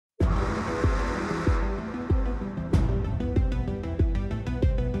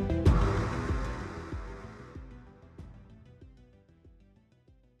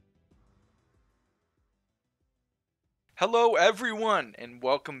Hello, everyone, and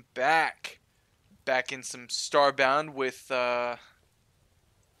welcome back. Back in some Starbound with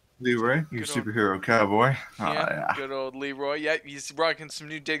Leeroy, your good old superhero cowboy. Oh, yeah, yeah. good old Leeroy. Yeah, he's rocking some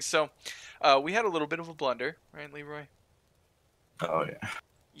new digs. So, we had a little bit of a blunder, right, Leeroy? Oh, yeah.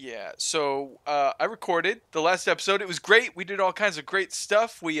 Yeah. So, I recorded the last episode. It was great. We did all kinds of great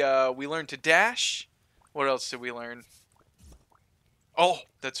stuff. We learned to dash. What else did we learn? Oh,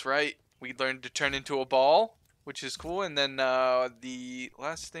 that's right. We learned to turn into a ball, which is cool. And then the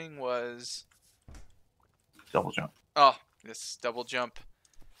last thing was Double jump. oh, this double jump.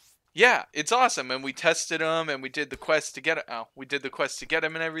 Yeah, it's awesome, and we tested them, and we did the quest to get it. Oh, we did the quest to get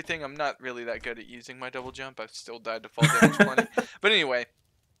him and everything. I'm not really that good at using my double jump. I've still died to fall damage plenty. But anyway,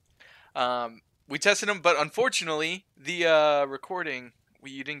 we tested him, but unfortunately, the recording,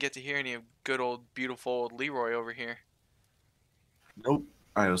 you didn't get to hear any of good old beautiful old Leeroy over here. Nope.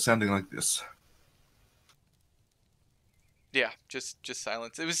 I was sounding like this. Yeah, just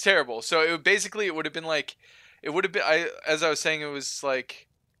silence. It was terrible. So it would have been like, it would have been as I was saying, it was like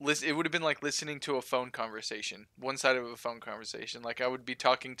it would have been like listening to a phone conversation, one side of a phone conversation. Like I would be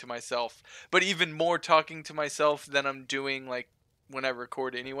talking to myself, but even more talking to myself than I'm doing like when I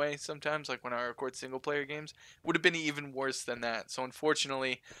record anyway. Sometimes like when I record single player games, would have been even worse than that. So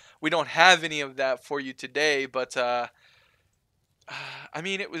unfortunately, we don't have any of that for you today. But I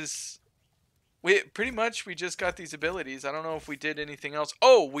mean, it was we pretty much we just got these abilities. I don't know if we did anything else.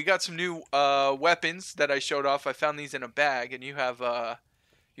 Oh, we got some new weapons that I showed off. I found these in a bag, and you have a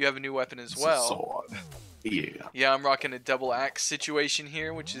new weapon as It's a well. sword. Yeah. Yeah, I'm rocking a double axe situation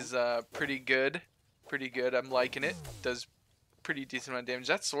here, which is pretty good. Pretty good. I'm liking it. Does pretty decent amount of damage.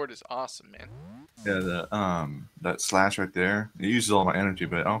 That sword is awesome, man. Yeah, that slash right there. It uses all my energy,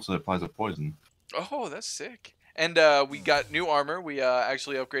 but it also applies a poison. Oh, that's sick. And we got new armor. We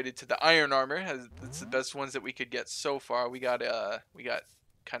actually upgraded to the iron armor. It's the best ones that we could get so far. We got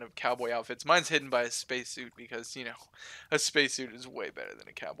kind of cowboy outfits. Mine's hidden by a spacesuit because a spacesuit is way better than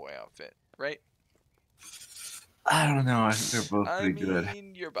a cowboy outfit, right? I don't know. I think they're both I pretty good.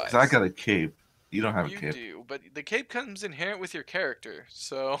 mean, you're Because I biased. got a cape. You don't have a You cape. do, but the cape comes inherent with your character.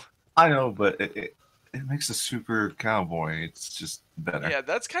 So I know, but it makes a super cowboy. It's just better. yeah,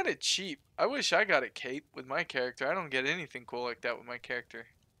 that's kind of cheap. I wish I got a cape with my character. I don't get anything cool like that with my character.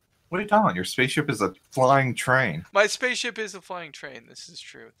 What are you talking about? Your spaceship is a flying train. My spaceship is a flying train. This is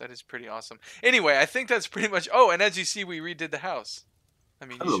true. That is pretty awesome. Anyway, I think that's pretty much. Oh, and as you see, we redid the house. I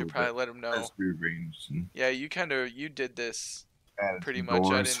mean, A you should little probably bit. let them know. As rearranged and Yeah, you did this added pretty some much. I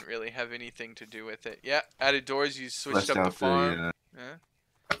doors. didn't really have anything to do with it. Yeah, added doors. You switched Fleshed up the out farm. the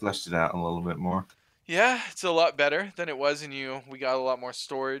Yeah. fleshed it out a little bit more. Yeah, it's a lot better than it was, and we got a lot more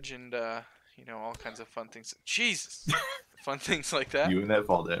storage and all kinds of fun things. Jesus, fun things like that. You and that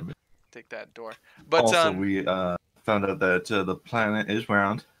fall damage. Take that door. But Also, we found out that the planet is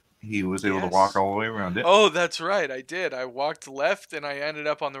round. He was able to walk yes. all the way around it. Oh, that's right. I did. I walked left and I ended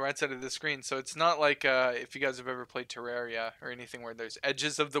up on the right side of the screen. So it's not like if you guys have ever played Terraria or anything where there's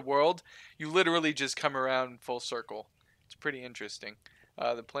edges of the world, you literally just come around full circle. It's pretty interesting.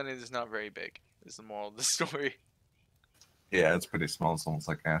 The planet is not very big, is the moral of the story. Yeah, it's pretty small. It's almost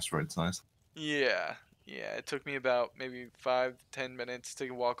like asteroid size. Yeah. Yeah. It took me about maybe 5-10 minutes to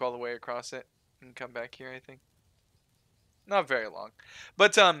walk all the way across it and come back here, I think. Not very long.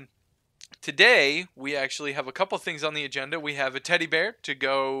 But today, we actually have a couple things on the agenda. We have a teddy bear to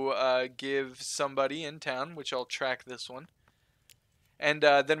go give somebody in town, which I'll track this one. And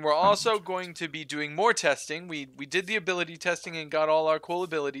then we're also going to be doing more testing. We did the ability testing and got all our cool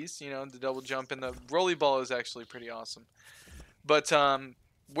abilities. The double jump and the rolly ball is actually pretty awesome. But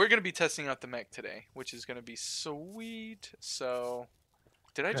we're going to be testing out the mech today, which is going to be sweet. So,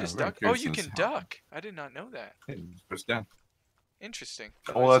 did I Yeah, just very duck? Oh, curious you as can to how. duck. I did not know that. Hey, just press down. Interesting.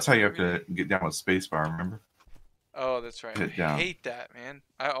 Well, that's how you have to get down with spacebar. Remember? Oh, that's right. I Hit down. hate that, man.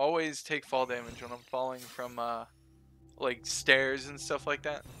 I always take fall damage when I'm falling from like stairs and stuff like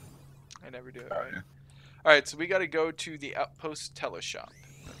that. I never do it right. Yeah. All right, so we got to go to the Outpost Teleshop.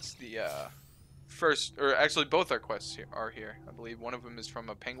 That's the first, or actually both our quests are here. I believe one of them is from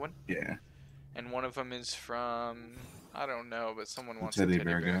a penguin, Yeah. and one of them is from I don't know, but someone The wants teddy a teddy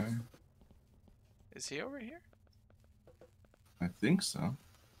bear bear. guy. Is he over here? I think so.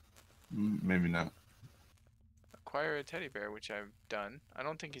 Maybe not. Acquire a teddy bear, which I've done. I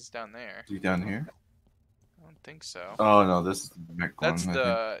don't think he's down there. Is he down here? I don't think so. Oh no, this is the mech That's one.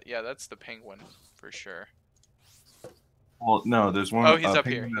 I think. yeah, that's the penguin for sure. Well, no, there's one. Oh, he's up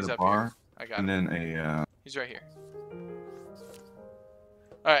here. penguin He's at a up bar, here. I got and him. then a. He's right here.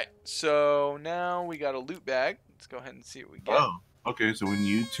 Alright, so now we got a loot bag. Let's go ahead and see what we get. Oh. Okay, so when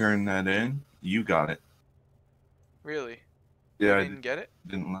you turn that in, you got it. Really? You Yeah, I didn't get it?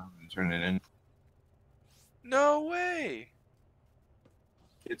 didn't allow me to turn it in. No way!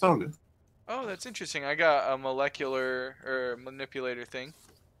 It's all good. Oh, that's interesting. I got a molecular or manipulator thing.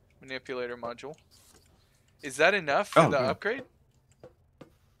 Manipulator module. Is that enough for Oh, the good. upgrade?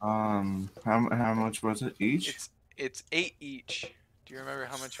 How much was it each? It's 8 each. Do you remember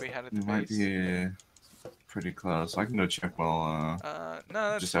how much we had at the Might base? be pretty close. I can go check while No,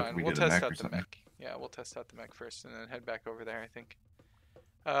 that's just after fine. we We'll get a test mech or out the something. mech. Yeah, we'll test out the mech first and then head back over there, I think.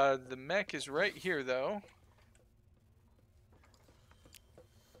 The mech is right here, though.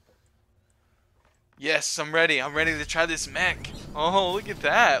 Yes, I'm ready. I'm ready to try this mech. Oh, look at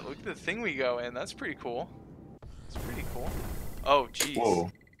that. Look at the thing we go in. That's pretty cool. That's pretty cool. Oh, jeez.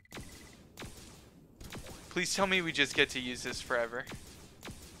 Whoa. Please tell me we just get to use this forever.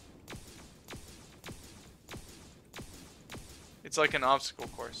 It's like an obstacle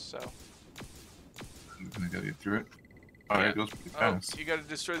course, so. I'm gonna go get through it. Oh, Yeah. it goes pretty Oh, fast. you gotta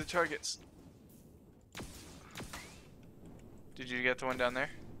destroy the targets. Did you get the one down there?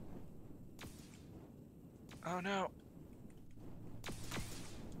 Oh no.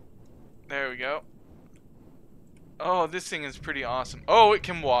 There we go. Oh, this thing is pretty awesome. Oh, it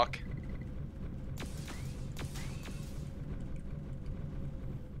can walk.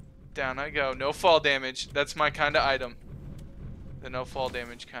 Down I go. No fall damage. That's my kind of item. The no fall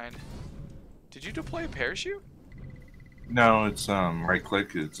damage kind. Did you deploy a parachute? No, it's right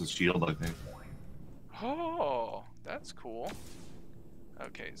click. It's a shield, I think. Oh, that's cool.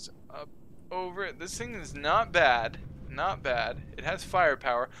 Okay, so up over it. This thing is not bad. Not bad. It has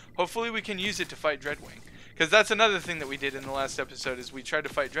firepower. Hopefully we can use it to fight Dreadwing. Because that's another thing that we did in the last episode is we tried to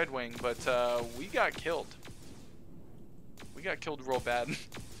fight Dreadwing, but we got killed. We got killed real bad.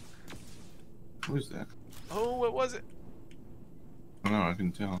 Who's that? Oh, what was it? I don't know. I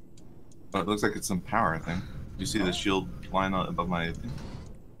can tell. But it looks like it's some power thing. Do you see the shield line above my thing?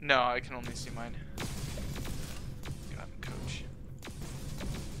 No, I can only see mine. Got him, coach.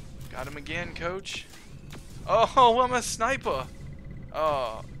 Got him again, coach. Oh, I'm a sniper.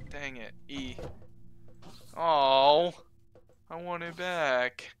 Oh, dang it. E. Oh, I want it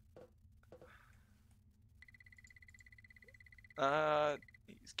back.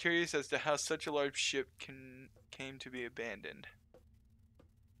 He's curious as to how such a large ship came to be abandoned.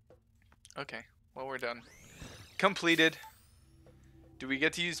 Okay, well we're done. Completed. Do we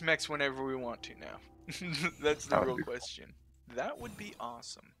get to use mechs whenever we want to now? That's the That would real be question. That would be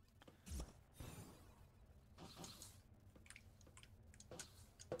awesome.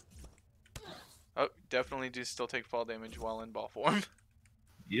 Oh, definitely do still take fall damage while in ball form.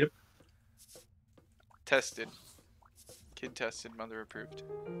 Yep. Tested. Kid tested, mother approved.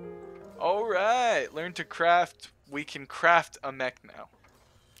 Alright, learn to craft. We can craft a mech now.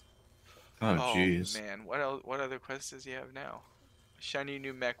 Oh, Oh jeez. man, what other quests does he have now? Shiny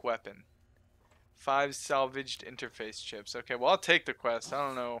new mech weapon. 5 salvaged interface chips. Okay, well I'll take the quest. I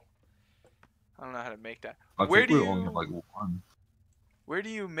don't know. I don't know how to make that. I think we only have like one. Where do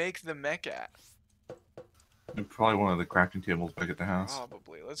you make the mech at? And probably one of the crafting tables back at the house.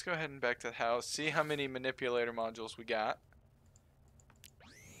 Probably. Let's go ahead and back to the house. See how many manipulator modules we got.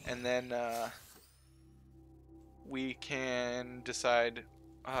 And then we can decide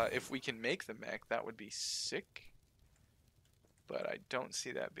if we can make the mech. That would be sick. But I don't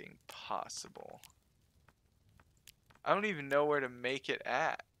see that being possible. I don't even know where to make it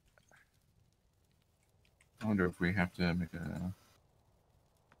at. I wonder if we have to make a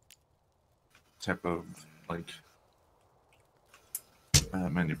type of like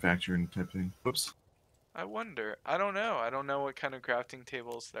manufacturing type thing. Whoops. I wonder. I don't know. I don't know what kind of crafting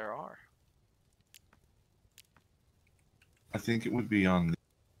tables there are. I think it would be on the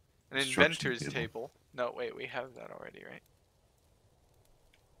An instruction inventor's table. No, wait, we have that already, right?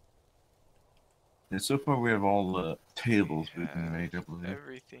 And so far, we have all the tables we have can make, I believe.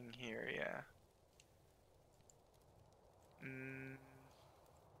 Everything here, yeah.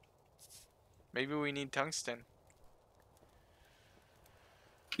 Maybe we need tungsten.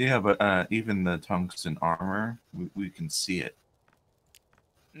 Yeah, but even the tungsten armor, we can see it.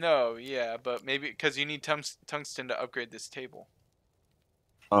 No, yeah, but maybe because you need tungsten to upgrade this table.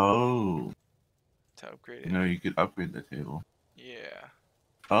 Oh. To upgrade it. No, you could upgrade the table. Yeah.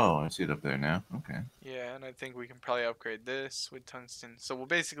 Oh, I see it up there now. Okay. Yeah, and I think we can probably upgrade this with tungsten. So we'll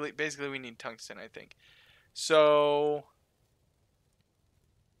basically we need tungsten, I think. So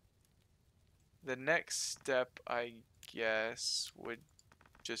the next step, I guess, would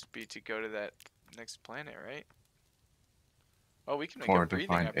just be to go to that next planet, right? Oh, we can make Or a to breathing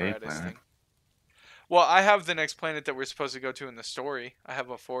find a apparatus planet. thing. Well, I have the next planet that we're supposed to go to in the story. I have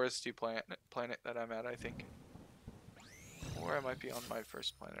a foresty planet that I'm at, I think. Or I might be on my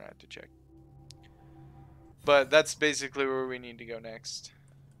first planet. I have to check. But that's basically where we need to go next.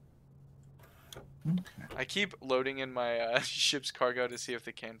 Okay. I keep loading in my ship's cargo to see if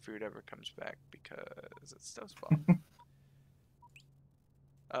the canned food ever comes back because it's stuff's bomb.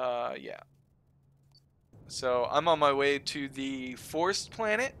 Yeah. So I'm on my way to the forest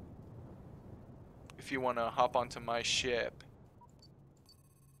planet. If you want to hop onto my ship,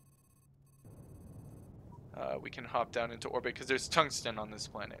 we can hop down into orbit because there's tungsten on this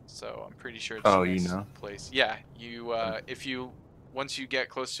planet. So I'm pretty sure it's a Oh, you nice know. place. Yeah, you if you once you get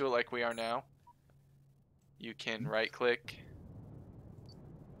close to it like we are now, you can right click.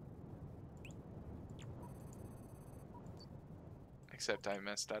 Except I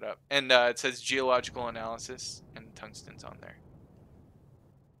messed that up. And it says geological analysis and tungsten's on there.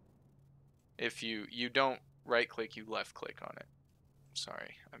 If you don't right click, you left click on it.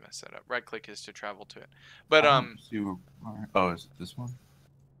 Sorry, I messed that up. Right click is to travel to it. But I don't see where... Oh, is it this one?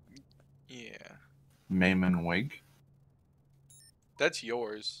 yeah. Mayman Wake? That's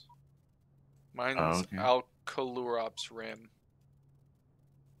yours. Oh, Mine's okay. Alcalurops Rim.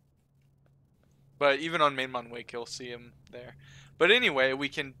 But even on Mainmon Wake, you'll see him there. But anyway, we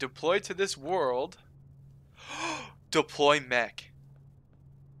can deploy to this world. Deploy mech.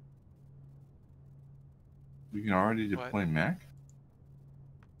 We can already What? deploy mech?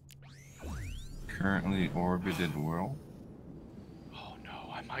 Currently orbited world? Oh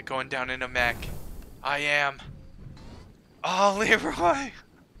no, am I going down in a mech? I am. Oh, Leeroy.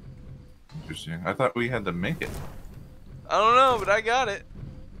 Interesting. I thought we had to make it. I don't know, but I got it.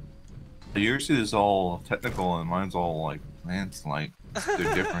 Yours is all technical and mine's all like plants like.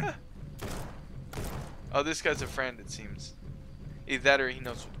 They're different. Oh, this guy's a friend, it seems. Either that or he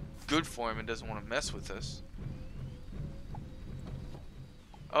knows what's good for him and doesn't want to mess with us.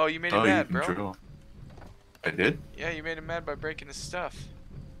 Oh, you made him Oh, you mad, can bro. drill. I did? Yeah, you made him mad by breaking his stuff.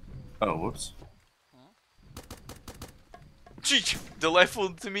 Oh, whoops.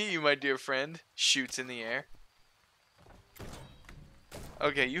 Delightful to meet you, my dear friend. Shoots in the air.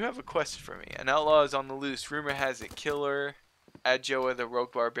 Okay, you have a quest for me. An outlaw is on the loose. Rumor has it Killer Adjoa the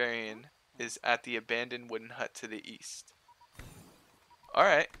Rogue Barbarian is at the abandoned wooden hut to the east.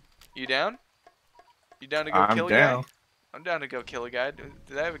 Alright. You down? You down to go I'm kill a guy? down. I'm down to go kill a guy.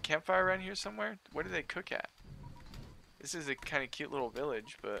 Did I have a campfire around here somewhere? Where do they cook at? This is a kind of cute little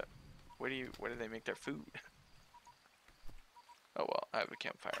village, but where do they make their food? Oh well, I have a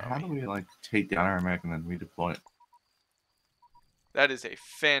campfire How on do me. we like take down our mech and then redeploy it? That is a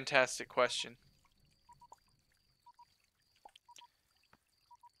fantastic question.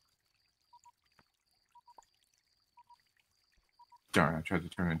 Darn, I tried to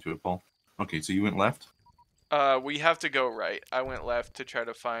turn it into a ball. Okay, so you went left? We have to go right. I went left to try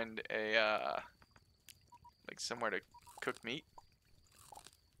to find a like somewhere to cook meat,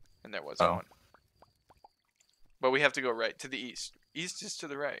 and there wasn't one. But we have to go right to the east. East is to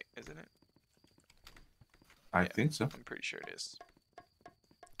the right, isn't it? I Yeah, think so. I'm pretty sure it is.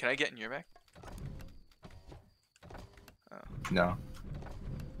 Can I get in your mech? Oh, No.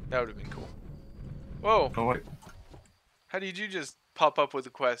 that would have been cool. Whoa! Oh wait. How did you just pop up with a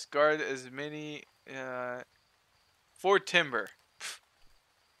quest? Guard as many for timber. Pfft.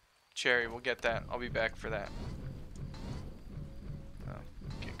 Cherry, we'll get that. I'll be back for that. Oh,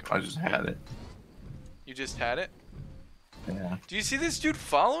 can't go. I just had it. You just had it? Yeah. Do you see this dude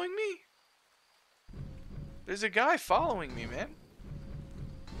following me? There's a guy following me, man.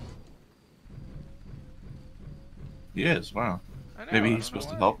 He is, wow. I know, Maybe I he's don't know supposed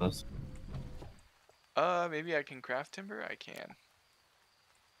to why. help us. Maybe I can craft timber? I can.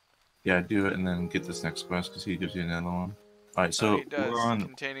 Yeah, do it and then get this next quest because he gives you another one. Alright, Oh, so he we're does. on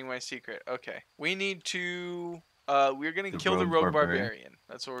Containing my secret. Okay. We need to we're gonna the kill the Rogue rogue Barbarian. barbarian.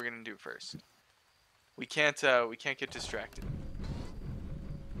 That's what we're gonna do first. We can't get distracted.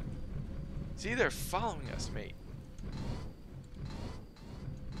 See, they're following us, mate.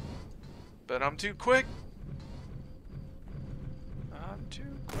 But I'm too quick. I'm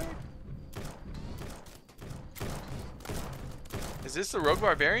too quick. Is this the rogue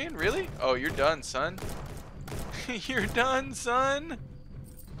barbarian? Really? Oh, you're done, son. You're done, son.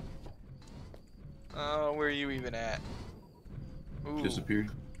 Oh, where are you even at? Ooh. Disappeared.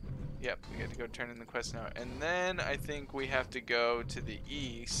 Yep, we got to go turn in the quest now. And then I think we have to go to the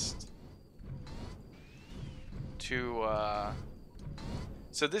east to,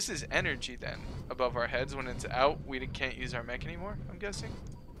 so this is energy then, above our heads. When it's out, we can't use our mech anymore, I'm guessing?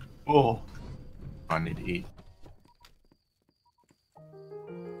 Oh. I need to eat.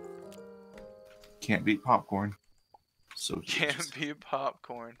 Can't beat popcorn. So delicious. Can't be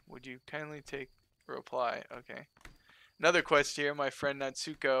popcorn. Would you kindly take reply? Okay. Another quest here, my friend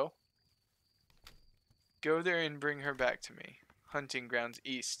Natsuko. Go there and bring her back to me. Hunting grounds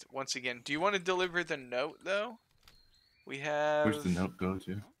east. Once again, do you want to deliver the note though? We Where's the have note go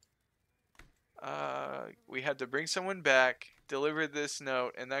to? we had to bring someone back, deliver this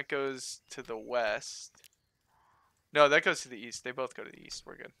note, and that goes to the west. No, that goes to the east. They both go to the east.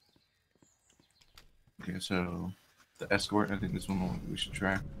 We're good. Okay, so the escort. I think this one we should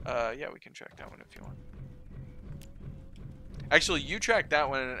track. Yeah, we can track that one if you want. Actually, you track that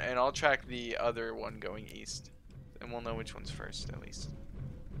one, and I'll track the other one going east, and we'll know which one's first at least.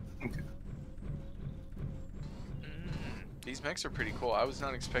 Okay. These mechs are pretty cool. I was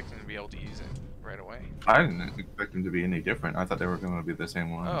not expecting to be able to use it right away. I didn't expect them to be any different. I thought they were going to be the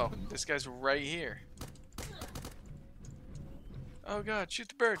same one. Oh, this guy's right here. Oh god, shoot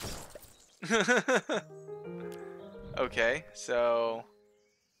the bird. Okay, so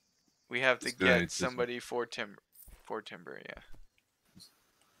we have to get somebody for timber. For timber, yeah.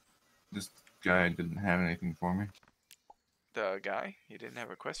 This guy didn't have anything for me. The guy? He didn't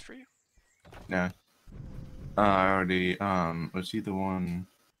have a quest for you? Yeah. I already, was he the one?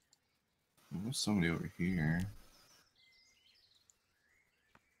 There's somebody over here.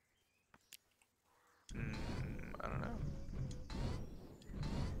 I don't know.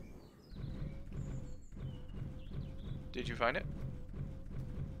 Did you find it?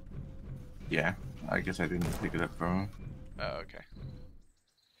 Yeah, I guess I didn't pick it up from him. Oh, okay.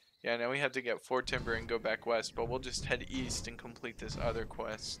 Yeah, now we have to get 4 timber and go back west, but we'll just head east and complete this other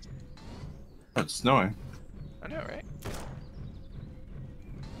quest. Oh, it's snowing. I know, right?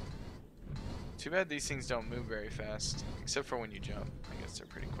 Too bad these things don't move very fast, except for when you jump. I guess they're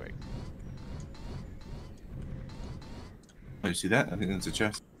pretty quick. Oh, you see that? I think that's a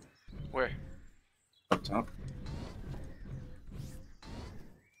chest. Where? Up top.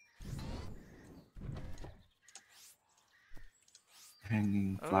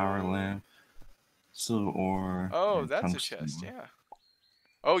 Hanging flower lamp, silver ore. Oh, that's a chest, yeah.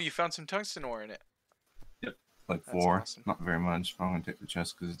 Oh, you found some tungsten ore in it. Yep, like That's 4. awesome. Not very much. I'm gonna take the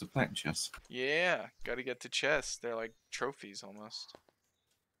chest because it's a plant chest. Yeah, gotta get the chests. They're like trophies almost.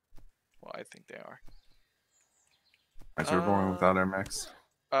 Well, I think they are. Alright, so we're going without our mechs.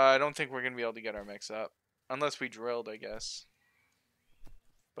 I don't think we're gonna be able to get our mechs up. Unless we drilled, I guess.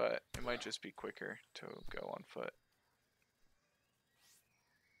 But it might just be quicker to go on foot.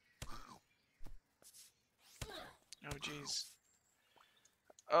 Oh, jeez.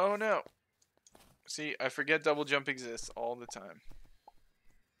 Oh, no. See, I forget double jump exists all the time.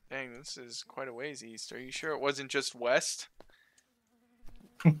 Dang, this is quite a ways east. Are you sure it wasn't just west?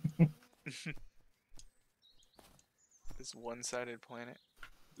 This one-sided planet.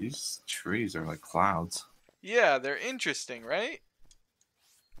 These trees are like clouds. Yeah, they're interesting, right?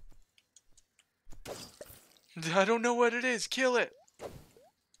 I don't know what it is. Kill it.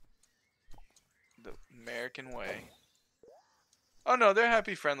 The American way. Oh no, they're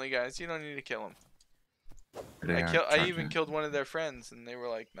happy, friendly guys. You don't need to kill them. I even killed one of their friends, and they were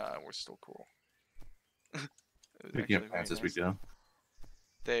like, "Nah, we're still cool." Picking up plants as we go.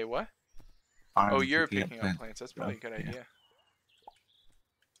 They what? Oh, you're picking up plants. That's probably a good idea.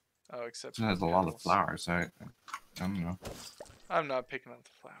 Oh, except it has a lot of flowers. I don't know. I'm not picking up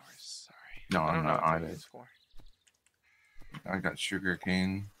the flowers. Sorry. No, I don't I'm know not what either. they're used for. I got sugar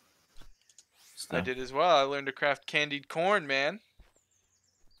cane. I did as well. I learned to craft candied corn, man.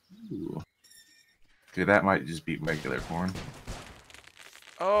 Ooh. Okay, that might just be regular corn.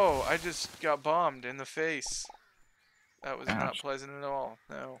 Oh, I just got bombed in the face. That was not Ouch. pleasant at all.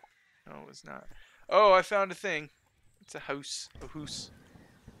 No, it was not. Oh, I found a thing. It's a house. A hoose.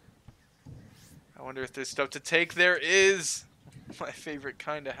 I wonder if there's stuff to take. There is. My favorite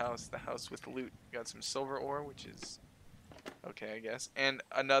kind of house. The house with loot. Got some silver ore, which is okay, I guess. And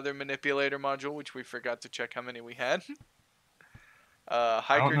another manipulator module, which we forgot to check how many we had.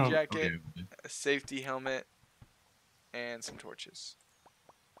 Hiker jacket, okay. a safety helmet, and some torches.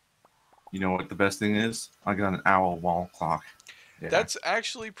 You know what the best thing is? I got an owl wall clock. Yeah. That's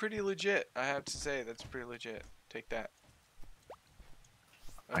actually pretty legit. I have to say, that's pretty legit. Take that.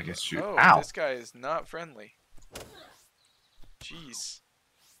 Okay. I guess shoot. Oh, Ow! This guy is not friendly. Jeez.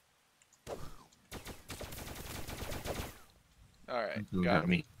 Alright, got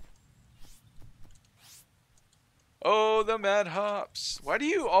me. Oh, the mad hops. Why do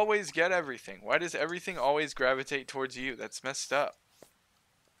you always get everything? Why does everything always gravitate towards you? That's messed up.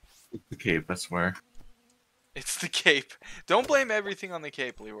 It's the cape, I swear. It's the cape. Don't blame everything on the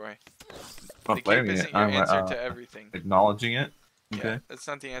cape, Leeroy. The cape isn't your answer to everything. Acknowledging it? Okay. Yeah, that's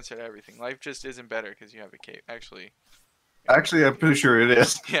not the answer to everything. Life just isn't better because you have a cape. Actually, I'm pretty sure it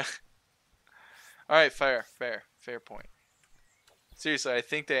is. Yeah. Alright, fair. Fair point. Seriously, I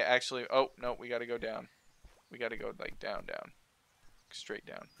think they actually. Oh no, we gotta go down. We gotta go like down, down, straight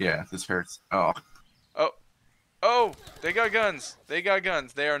down. Yeah, this hurts. Oh, Oh, oh! They got guns. They got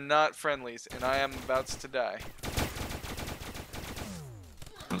guns. They are not friendlies, and I am about to die.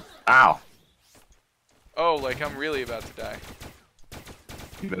 ow! Oh, like I'm really about to die.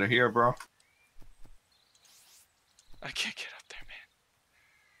 You better hear, bro. I can't get up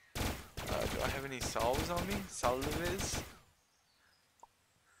there, man. Do I have any salves on me? Salves?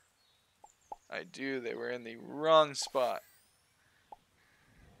 I do. They were in the wrong spot.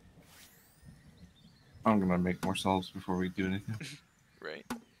 I'm gonna make more solves before we do anything. Right.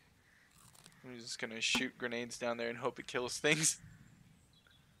 I'm just gonna shoot grenades down there and hope it kills things.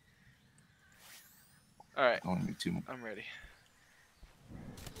 Alright. Only need 2 more. I'm ready.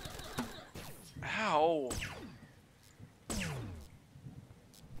 Ow!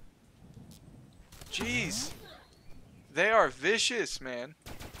 Jeez! They are vicious, man.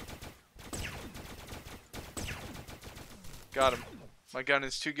 Got him. My gun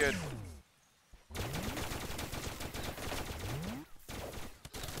is too good.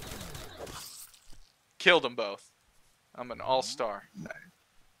 Killed them both. I'm an all-star. Nice.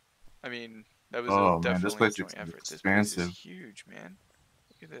 I mean, that was Oh man, definitely this place a joint is effort. This expansive. place is huge, man.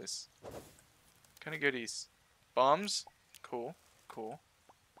 Look at this. Kind of goodies. Bombs? Cool. Cool.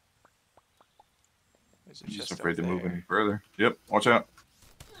 There's a I'm just chest afraid up to move there. any further. Yep, watch out.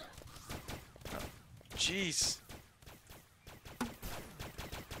 Jeez.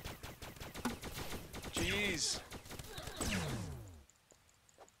 Jeez.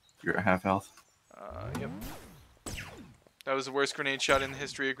 You're at half health. Yep. That was the worst grenade shot in the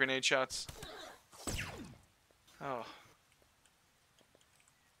history of grenade shots. Oh,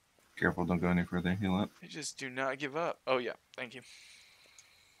 Careful, don't go any further. Heal up. they just do not give up. Oh, yeah. Thank you.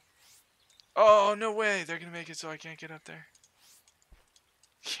 Oh, no way. They're going to make it so I can't get up there.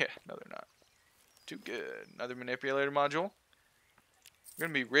 Yeah, no, they're not. Too good. Another manipulator module. We're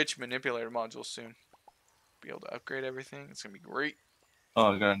going to be rich manipulator modules soon. Be able to upgrade everything. It's going to be great.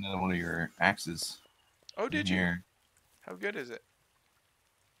 Oh, I got another one of your axes. Oh, did you? Here. How good is it?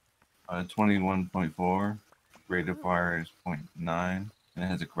 21.4. Rate of fire is 0.9. And it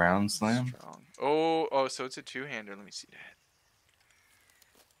has a ground slam. Strong. Oh, so it's a two-hander. Let me see that.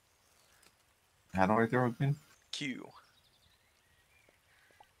 How do I throw it again? Q.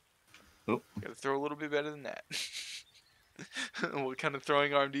 Oh. Gotta throw a little bit better than that. What kind of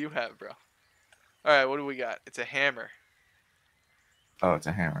throwing arm do you have, bro? Alright, what do we got? It's a hammer. Oh, it's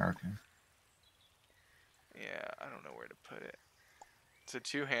a hammer. Okay. Yeah, I don't know where to put it. It's a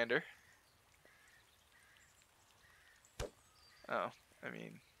two-hander. Oh, I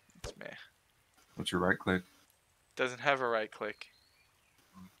mean, it's meh. What's your right click? Doesn't have a right click.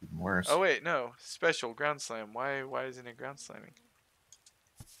 Even worse. Oh wait, no. Special ground slam. Why isn't it ground slamming?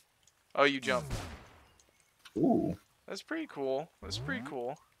 Oh, you jump. Ooh. That's pretty cool. That's pretty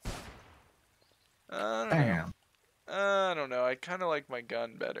cool. I don't know. Damn. I don't know. I kind of like my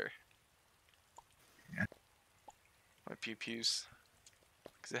gun better. Yeah. My pew-pews.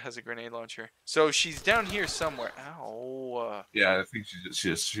 Because it has a grenade launcher. So she's down here somewhere. Ow. Yeah, I think she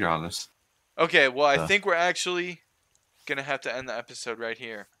just shot us. Okay, well, I think we're actually going to have to end the episode right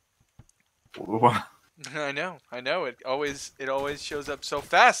here. What? I know. It always shows up so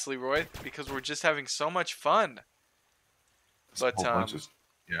fast, Leeroy, because we're just having so much fun. But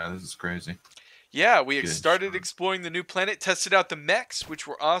yeah, this is crazy. Yeah, we started exploring the new planet, tested out the mechs, which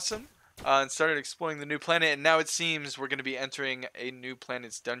were awesome, and started exploring the new planet. And now it seems we're going to be entering a new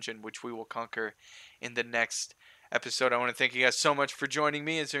planet's dungeon, which we will conquer in the next episode. I want to thank you guys so much for joining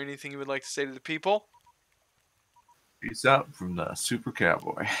me. Is there anything you would like to say to the people? Peace out from the Super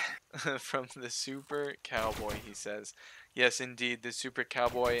Cowboy. From the Super Cowboy, he says. Yes, indeed, the Super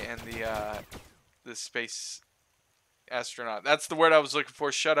Cowboy and the space astronaut. That's the word I was looking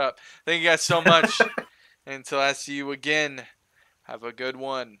for. Shut up. Thank you guys so much. Until I see you again, have a good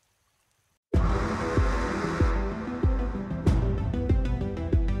one.